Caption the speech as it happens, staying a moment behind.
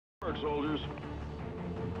Soldiers.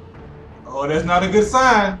 Oh, that's not a good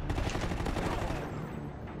sign.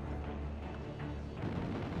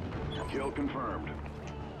 Kill confirmed.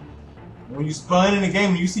 When you spun in the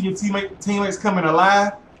game and you see your teammates coming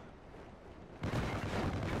alive.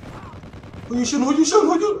 Who you shooting? Who you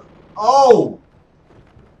shooting? Who you? Oh!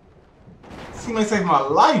 Teammate saved my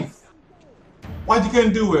life. Why'd you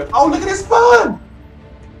couldn't do it? Oh, look at this spun!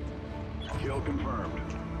 Kill confirmed.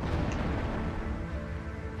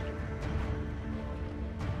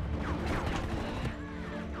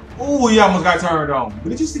 Ooh, he almost got turned on. But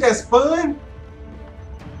did you see that spun?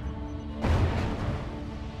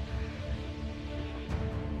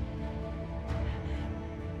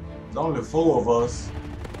 There's only 4 of us.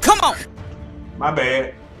 Come on! My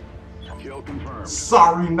bad. Kill confirmed.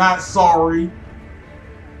 Sorry, not sorry.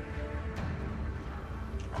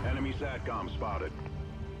 Enemy SATCOM spotted.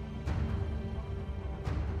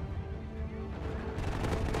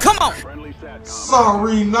 Come on! Friendly SATCOM.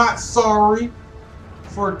 Sorry, not sorry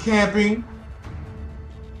for camping.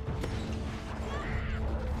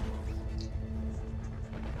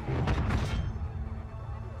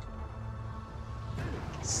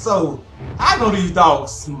 So, I know these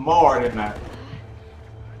dogs smarter than that.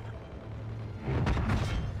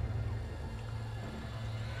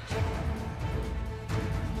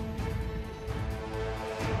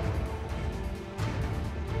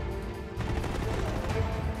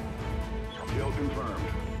 Kill confirmed.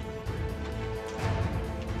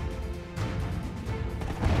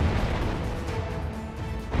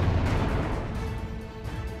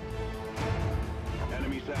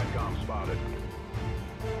 Enemy SATCOM spotted.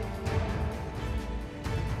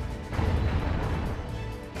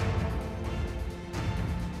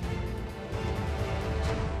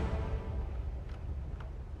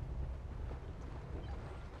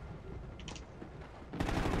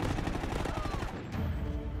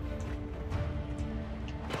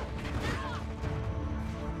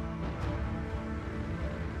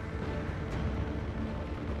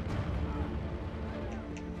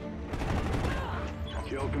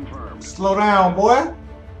 Kill confirmed. Slow down, boy.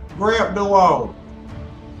 Grab the wall.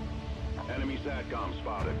 Enemy SATCOM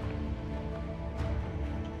spotted.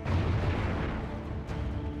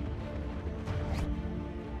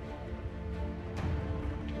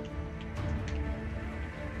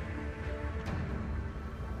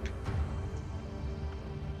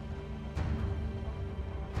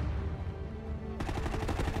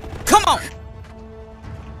 Come on!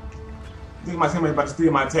 I think my teammate's about to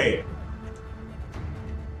steal my tag.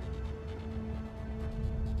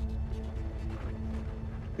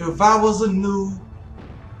 If I was a noob,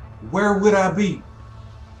 where would I be?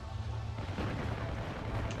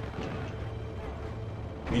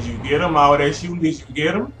 Did you get him? All that shooting, did you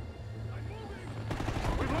get him?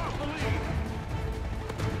 We've lost the lead.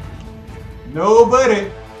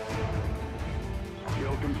 Nobody.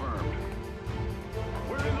 Kill confirmed.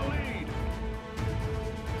 We're in the lead.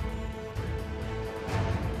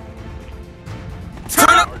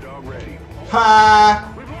 Turn up! Our dog ready.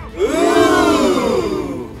 Ha! We've lost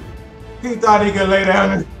He thought he could lay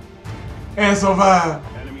down and survive.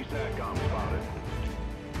 Enemy SATCOM spotted.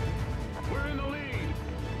 We're in the lead.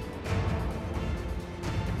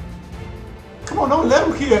 Come on, don't let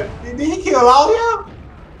him kill. Did he kill all of y'all?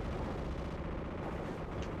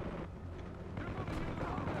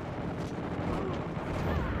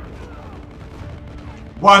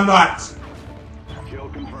 Why not? Kill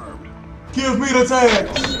confirmed. Give me the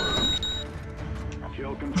tags.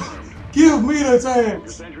 Kill confirmed. Give me the Your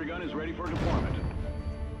tags. sentry gun is ready for deployment.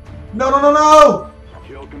 No, no, no, no.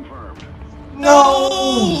 Kill confirmed.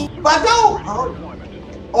 No. But don't. Deployment.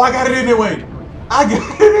 Oh, I got it anyway. I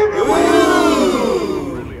got it anyway.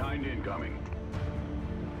 Friendly hind incoming.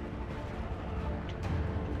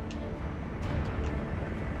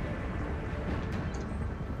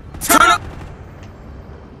 Turn up!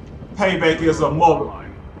 Payback is a mother.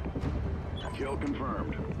 Line. Kill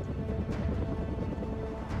confirmed.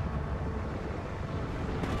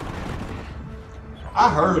 I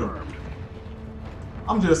heard him. Confirmed.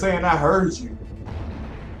 I'm just saying I heard you.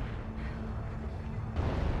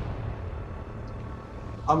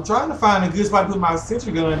 I'm trying to find a good spot to put my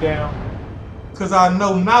sentry gun down, because I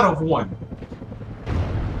know not of one.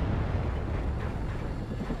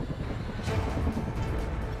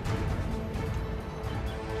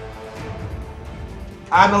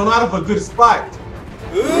 I know not of a good spot.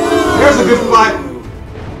 There's a good spot.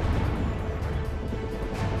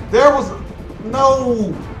 There was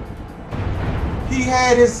no. He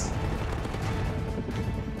had his.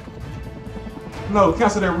 No,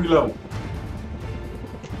 cancel that reload.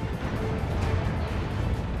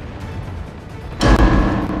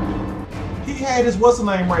 had his what's the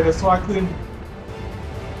name right there, so I couldn't.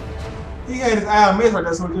 He had his IMS right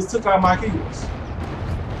there, so it just took out my kills.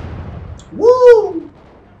 Woo!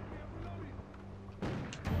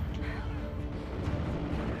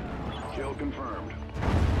 Kill confirmed.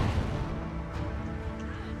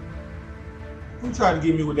 Who tried to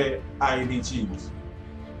get me with that IED cheese?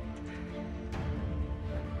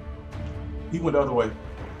 He went the other way.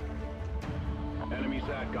 Enemy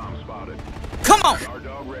SATCOM spotted. Come on. Guard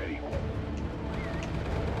dog ready.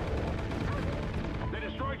 They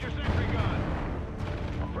destroyed your sentry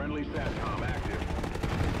gun. Friendly SATCOM active.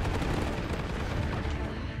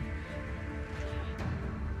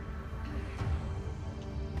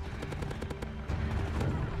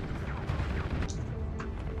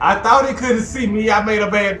 I thought he couldn't see me. I made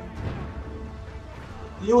a bad.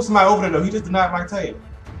 It was somebody over there though. He just denied my tail.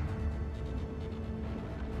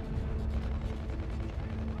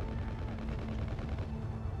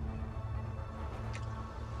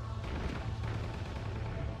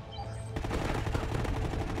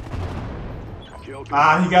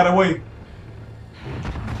 Ah, he got away.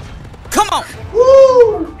 Come on.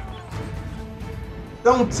 Woo!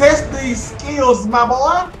 Don't test these skills, my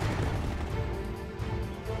boy.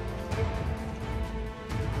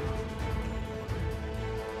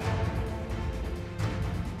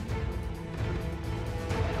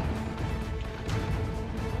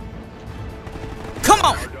 Come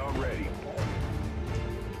on. Guard dog ready.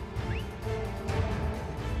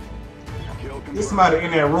 Kill There's somebody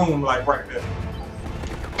in that room, like right there.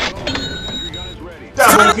 Sentry gun is ready.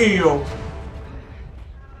 Double kill.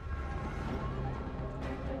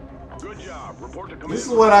 Good job. Report to command. This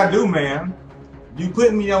is what I do, man. You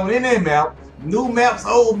put me on any map, new maps,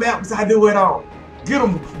 old maps, I do it all. Get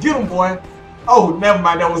him, boy. Oh, never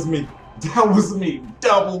mind, that was me. That was me.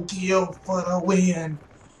 Double kill for the win.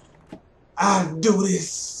 I do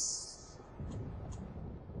this.